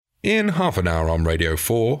In half an hour on Radio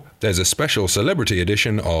 4, there's a special celebrity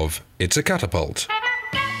edition of It's a Catapult.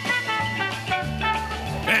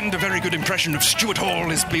 And a very good impression of Stuart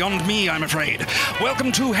Hall is beyond me, I'm afraid.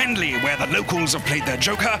 Welcome to Henley, where the locals have played their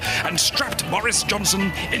joker and strapped Boris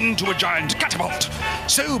Johnson into a giant catapult.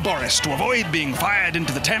 So, Boris, to avoid being fired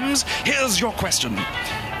into the Thames, here's your question.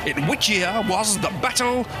 In which year was the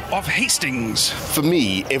Battle of Hastings? For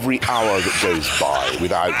me, every hour that goes by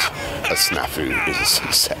without a snafu is a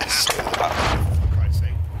success.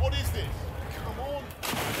 What is this? Come on.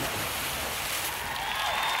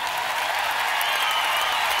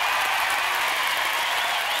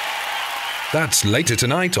 That's later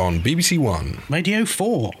tonight on BBC One. Radio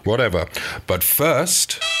 4. Whatever. But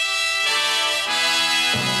first...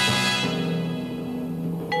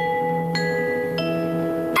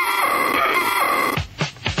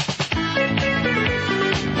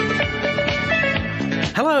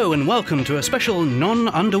 Hello and welcome to a special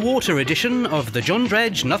non-underwater edition of the John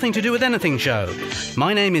Dredge Nothing to Do with Anything show.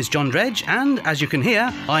 My name is John Dredge and, as you can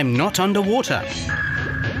hear, I'm not underwater.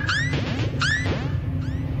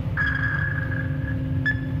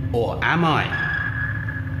 Or am I?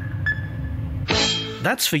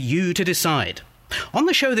 That's for you to decide. On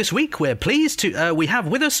the show this week, we're pleased to we have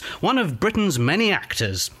with us one of Britain's many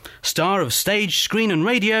actors, star of stage, screen and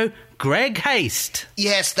radio, Greg Haiste.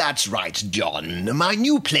 Yes, that's right, John. My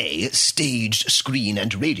new play, Staged, Screen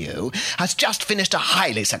and Radio, has just finished a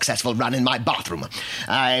highly successful run in my bathroom.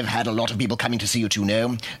 I've had a lot of people coming to see it, you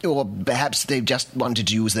know, or perhaps they've just wanted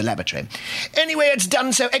to use the lavatory. Anyway, it's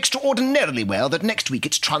done so extraordinarily well that next week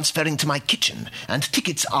it's transferring to my kitchen, and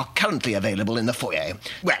tickets are currently available in the foyer.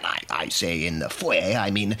 Well, I say in the foyer, I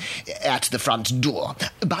mean at the front door.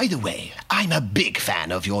 By the way, I'm a big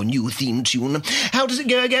fan of your new theme tune. How does it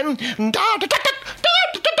go again? I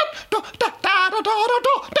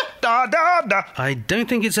don't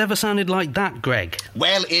think it's ever sounded like that, Greg.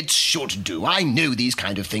 Well, it should do. I know these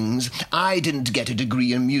kind of things. I didn't get a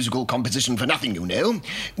degree in musical composition for nothing, you know.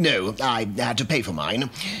 No, I had to pay for mine.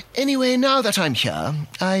 Anyway, now that I'm here,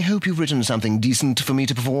 I hope you've written something decent for me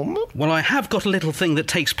to perform. Well, I have got a little thing that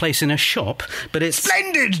takes place in a shop, but it's...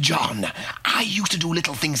 Splendid, John! I used to do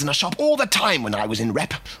little things in a shop all the time when I was in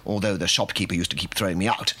rep, although the shopkeeper used to keep throwing me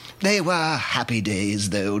out. They were happy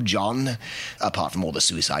days, though, John, apart from all the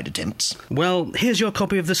suicide attempts. Well, here's your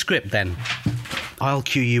copy of the script, then. I'll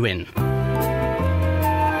cue you in.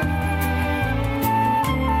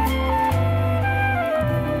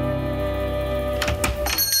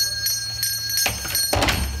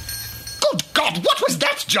 Good God, what was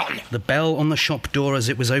that, John? The bell on the shop door as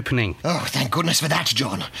it was opening. Oh, thank goodness for that,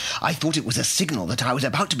 John. I thought it was a signal that I was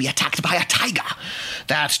about to be attacked by a tiger.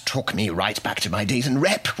 That took me right back to my days in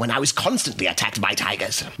rep, when I was constantly attacked by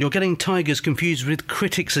tigers. You're getting tigers confused with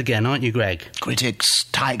critics again, aren't you, Greg? Critics,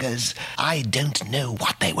 tigers, I don't know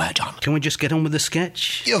what they were, John. Can we just get on with the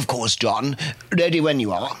sketch? Of course, John. Ready when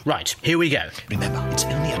you are. Right, here we go. Remember, it's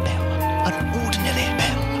only a bell. An ordinary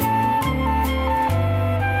bell.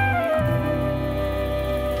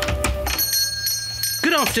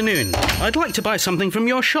 Good afternoon. I'd like to buy something from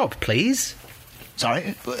your shop, please.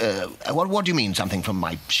 Sorry? What do you mean, something from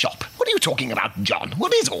my shop? What are you talking about, John?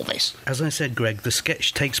 What is all this? As I said, Greg, the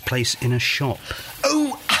sketch takes place in a shop.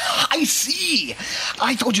 Oh, I see.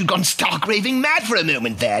 I thought you'd gone stark raving mad for a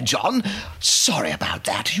moment there, John. Sorry about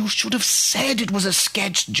that. You should have said it was a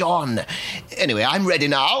sketch, John. Anyway, I'm ready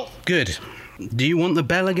now. Good. Do you want the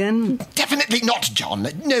bell again? Definitely not, John.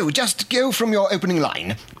 No, just go from your opening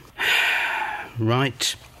line.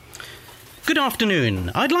 Right. Good afternoon.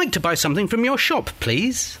 I'd like to buy something from your shop,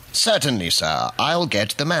 please. Certainly, sir. I'll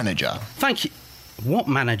get the manager. Thank you. What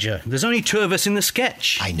manager? There's only two of us in the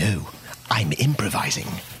sketch. I know. I'm improvising.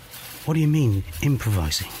 What do you mean,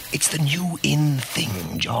 improvising? It's the new in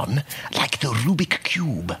thing, John. Like the Rubik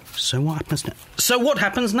Cube. So what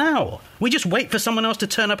happens now? We just wait for someone else to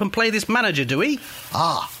turn up and play this manager, do we?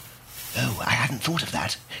 Ah. Oh, I hadn't thought of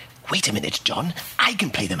that. Wait a minute, John. I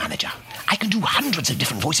can play the manager. I can do hundreds of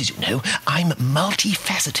different voices, you know. I'm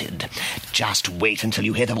multifaceted. Just wait until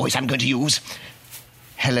you hear the voice I'm going to use.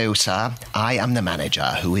 Hello, sir. I am the manager,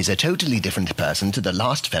 who is a totally different person to the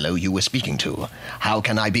last fellow you were speaking to. How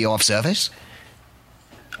can I be of service?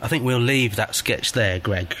 I think we'll leave that sketch there,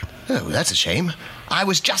 Greg. Oh, that's a shame. I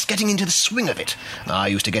was just getting into the swing of it. I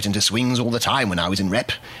used to get into swings all the time when I was in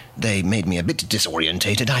rep. They made me a bit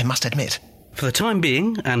disorientated, I must admit. For the time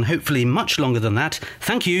being, and hopefully much longer than that,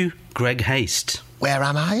 thank you, Greg Haiste. Where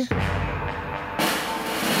am I?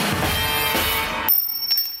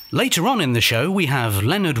 Later on in the show, we have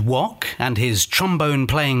Leonard Wack and his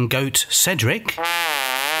trombone-playing goat, Cedric.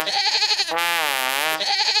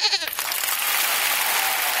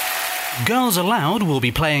 Girls Aloud will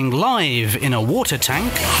be playing live in a water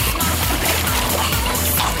tank.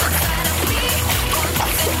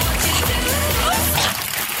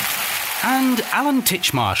 And Alan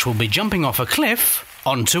Titchmarsh will be jumping off a cliff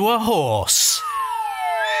onto a horse.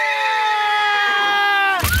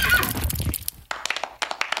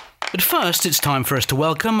 But first, it's time for us to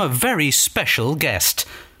welcome a very special guest,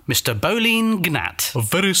 Mr. Boleyn Gnat. A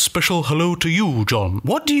very special hello to you, John.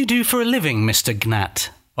 What do you do for a living, Mr.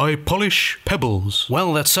 Gnat? I polish pebbles.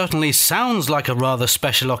 Well, that certainly sounds like a rather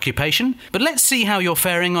special occupation, but let's see how you're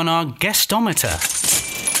faring on our guestometer.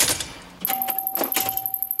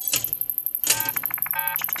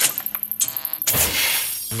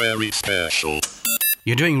 Very special.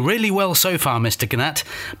 You're doing really well so far, Mr. Gnat.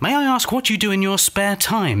 May I ask what you do in your spare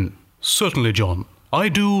time? Certainly, John. I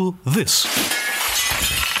do this.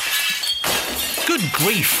 Good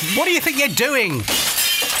grief, what do you think you're doing?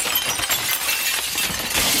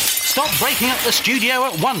 Stop breaking up the studio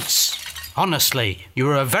at once. Honestly, you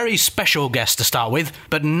were a very special guest to start with,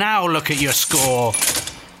 but now look at your score.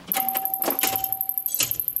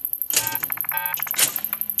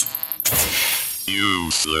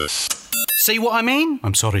 Useless. See what I mean?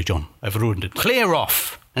 I'm sorry, John. I've ruined it. Clear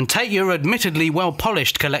off and take your admittedly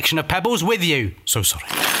well-polished collection of pebbles with you. So sorry.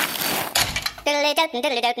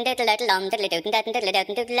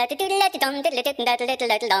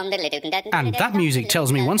 And that music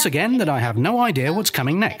tells me once again that I have no idea what's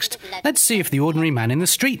coming next. Let's see if the ordinary man in the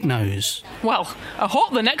street knows. Well, I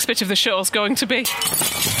hope the next bit of the show's going to be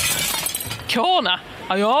corner.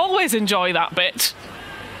 I always enjoy that bit.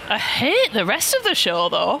 I hate the rest of the show,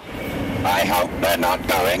 though. I hope they're not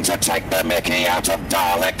going to take the mickey out of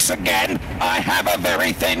Daleks again. I have a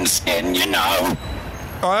very thin skin, you know.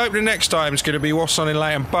 I hope the next time's going to be What's On in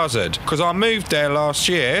Leighton Buzzard, because I moved there last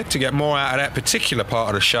year to get more out of that particular part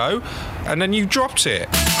of the show, and then you dropped it.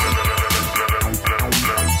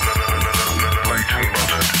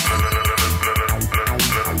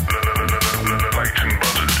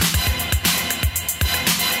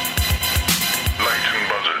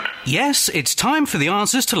 Yes, it's time for the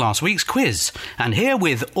answers to last week's quiz. And here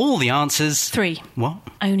with all the answers... 3. What?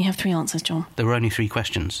 I only have 3 answers, John. There were only 3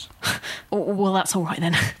 questions. Well, that's all right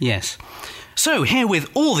then. Yes. So, here with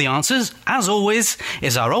all the answers, as always,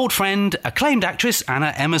 is our old friend, acclaimed actress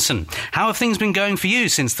Anna Emerson. How have things been going for you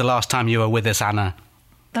since the last time you were with us, Anna?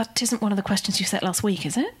 That isn't one of the questions you set last week,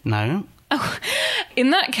 is it? No. Oh,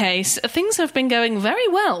 in that case, things have been going very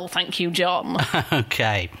well, thank you, John.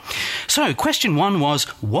 OK. So, question 1 was,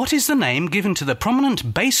 what is the name given to the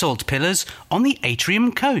prominent basalt pillars on the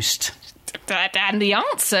Atrium coast? And the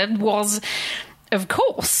answer was, of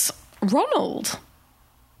course, Ronald.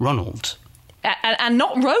 Ronald? And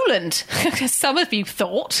not Roland, as some of you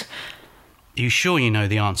thought. Are you sure you know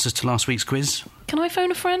the answers to last week's quiz? Can I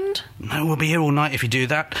phone a friend? No, we'll be here all night if you do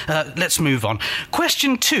that. Let's move on.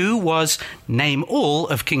 Question 2 was, name all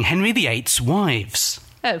of King Henry VIII's wives.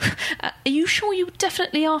 Oh, are you sure you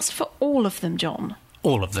definitely asked for all of them, John?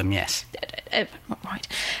 All of them, yes. Right.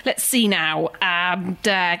 Let's see now.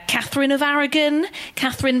 Catherine of Aragon,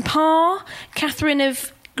 Catherine Parr, Catherine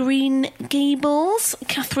of Green Gables,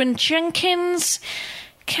 Catherine Jenkins,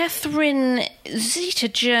 Catherine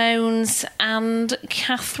Zeta-Jones and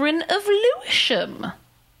Catherine of Lewisham.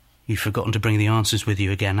 You've forgotten to bring the answers with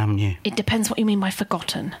you again, haven't you? It depends what you mean by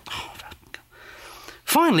forgotten.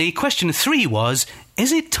 Finally, question 3 was,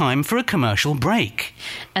 is it time for a commercial break?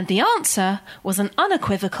 And the answer was an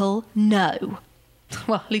unequivocal no.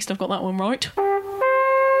 Well, at least I've got that one right.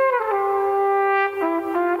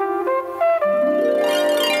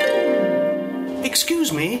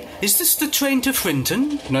 Excuse me, is this the train to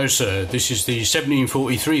Frinton? No, sir. This is the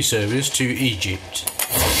 1743 service to Egypt.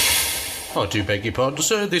 I do beg your pardon,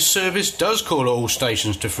 sir. This service does call at all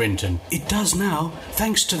stations to Frinton. It does now,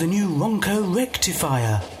 thanks to the new Ronco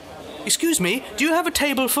rectifier. Excuse me, do you have a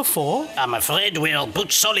table for 4? I'm afraid we'll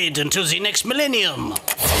book solid until the next millennium.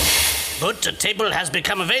 But a table has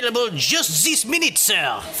become available just this minute,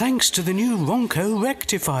 sir. Thanks to the new Ronco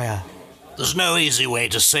rectifier. There's no easy way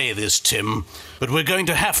to say this, Tim, but we're going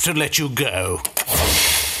to have to let you go.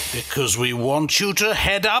 Because we want you to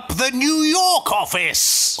head up the New York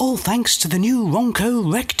office. All thanks to the new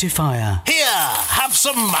Ronco rectifier. Here, have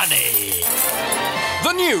some money.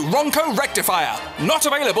 The new Ronco Rectifier. Not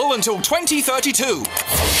available until 2032.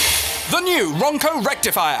 The new Ronco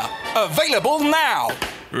Rectifier. Available now.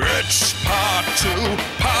 It's part 2,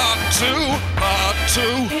 part 2, part 2.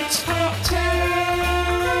 It's part 2.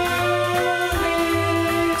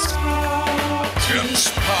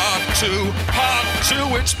 It's part 2, part 2,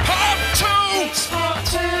 it's part 2! It's part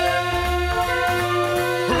 2!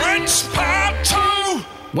 It's part 2!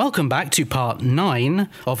 Welcome back to part 9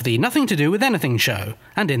 of the Nothing to Do with Anything show,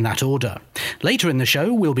 and in that order. Later in the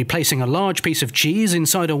show, we'll be placing a large piece of cheese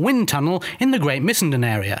inside a wind tunnel in the Great Missenden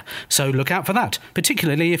area, so look out for that,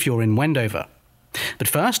 particularly if you're in Wendover. But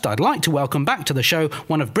first, I'd like to welcome back to the show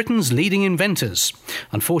one of Britain's leading inventors.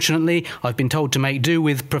 Unfortunately, I've been told to make do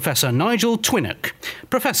with Professor Nigel Twinnock.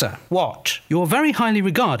 Professor, what? You're very highly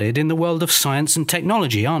regarded in the world of science and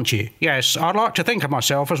technology, aren't you? Yes, I'd like to think of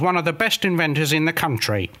myself as one of the best inventors in the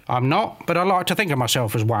country. I'm not, but I like to think of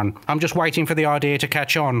myself as one. I'm just waiting for the idea to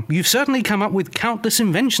catch on. You've certainly come up with countless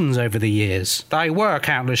inventions over the years. They were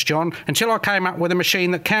countless, John, until I came up with a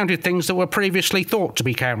machine that counted things that were previously thought to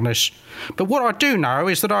be countless. But what I do know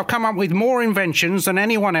is that I've come up with more inventions than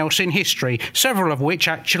anyone else in history, several of which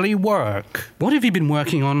actually work. What have you been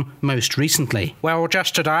working on most recently? Well,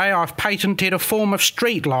 just today I've patented a form of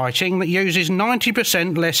street lighting that uses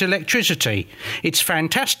 90% less electricity. It's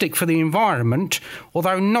fantastic for the environment,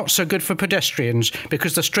 although not so good for pedestrians,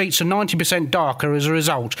 because the streets are 90% darker as a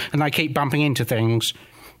result, and they keep bumping into things.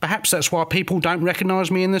 Perhaps that's why people don't recognise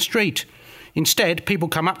me in the street. Instead, people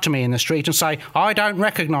come up to me in the street and say, I don't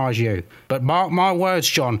recognise you. But mark my words,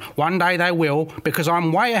 John, one day they will, because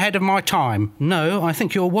I'm way ahead of my time. No, I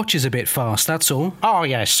think your watch is a bit fast, that's all. Oh,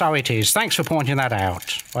 yes, so it is. Thanks for pointing that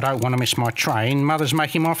out. I don't want to miss my train. Mother's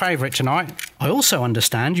making my favourite tonight. I also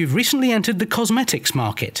understand you've recently entered the cosmetics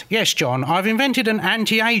market. Yes, John, I've invented an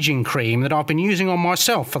anti-aging cream that I've been using on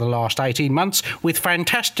myself for the last 18 months with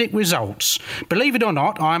fantastic results. Believe it or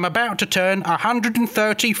not, I'm about to turn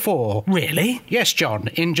 134. Really? Yes, John,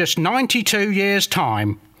 in just 92 years'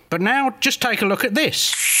 time. But now, just take a look at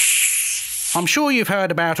this. I'm sure you've heard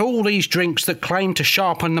about all these drinks that claim to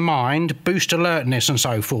sharpen the mind, boost alertness and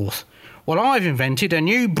so forth. Well, I've invented a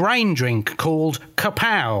new brain drink called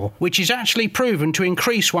Kapow, which is actually proven to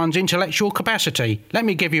increase one's intellectual capacity. Let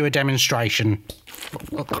me give you a demonstration.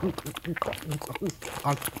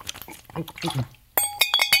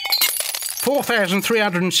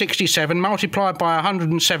 4,367 multiplied by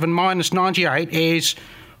 107 minus 98 is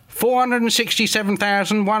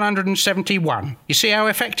 467,171. You see how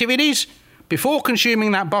effective it is? Before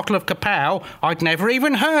consuming that bottle of Kapow, I'd never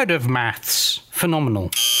even heard of maths. Phenomenal.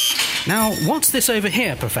 Now, what's this over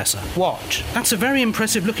here, Professor? What? That's a very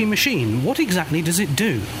impressive-looking machine. What exactly does it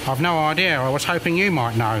do? I've no idea. I was hoping you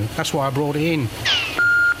might know. That's why I brought it in.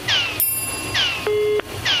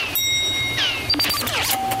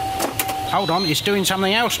 Hold on, it's doing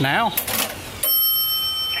something else now.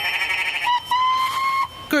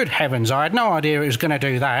 Good heavens, I had no idea it was going to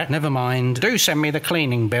do that. Never mind. Do send me the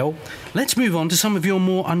cleaning bill. Let's move on to some of your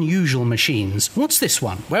more unusual machines. What's this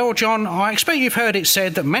one? Well, John, I expect you've heard it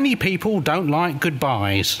said that many people don't like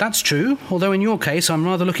goodbyes. That's true, although in your case I'm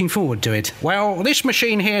rather looking forward to it. Well, this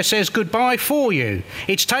machine here says goodbye for you.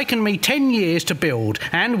 It's taken me 10 years to build,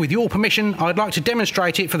 and with your permission, I'd like to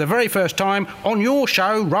demonstrate it for the very first time on your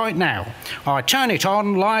show right now. I turn it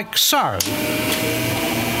on like so.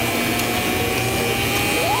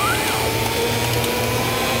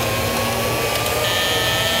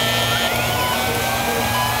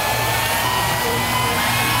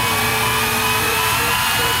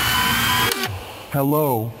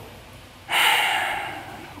 Hello.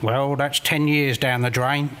 Well, that's 10 years down the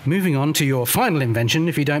drain. Moving on to your final invention,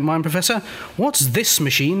 if you don't mind, Professor. What's this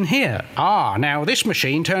machine here? Now this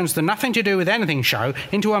machine turns the Nothing to Do with Anything show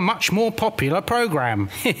into a much more popular programme.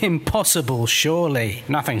 Impossible, surely.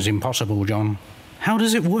 Nothing's impossible, John. How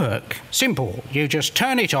does it work? Simple. You just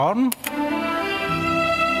turn it on.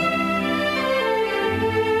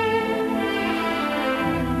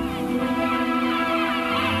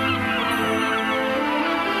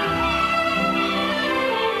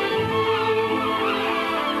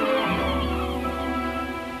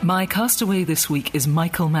 My castaway this week is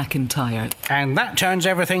Michael McIntyre. And that turns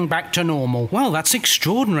everything back to normal. Well, that's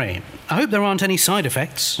extraordinary. I hope there aren't any side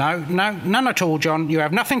effects. No, none at all, John. You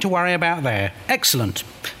have nothing to worry about there. Excellent.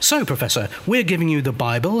 So, Professor, we're giving you the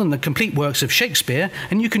Bible and the complete works of Shakespeare,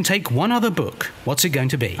 and you can take one other book. What's it going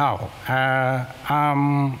to be?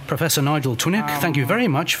 Professor Nigel Twinnock, thank you very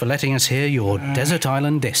much for letting us hear your Desert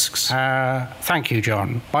Island Discs. Thank you,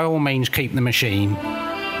 John. By all means, keep the machine.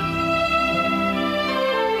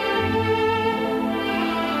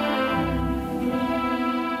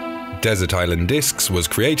 Desert Island Discs was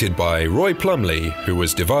created by Roy Plumley, who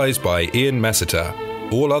was devised by Ian Messiter.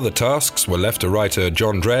 All other tasks were left to writer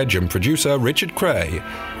John Dredge and producer Richard Cray.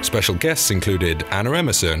 Special guests included Anna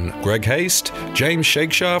Emerson, Greg Haiste, James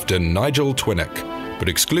Shakeshaft and Nigel Twinnock, but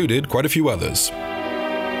excluded quite a few others.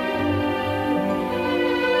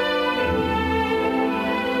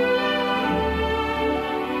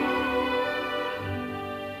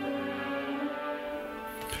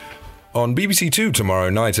 On BBC Two tomorrow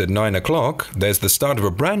night at 9 o'clock, there's the start of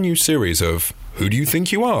a brand new series of Who Do You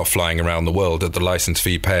Think You Are? Flying around the world at the licence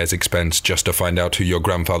fee payer's expense just to find out who your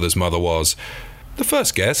grandfather's mother was. The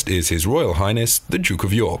first guest is His Royal Highness, the Duke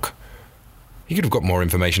of York. He could have got more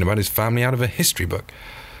information about his family out of a history book.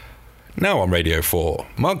 Now on Radio 4,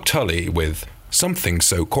 Mark Tully with Something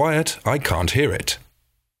So Quiet I Can't Hear It.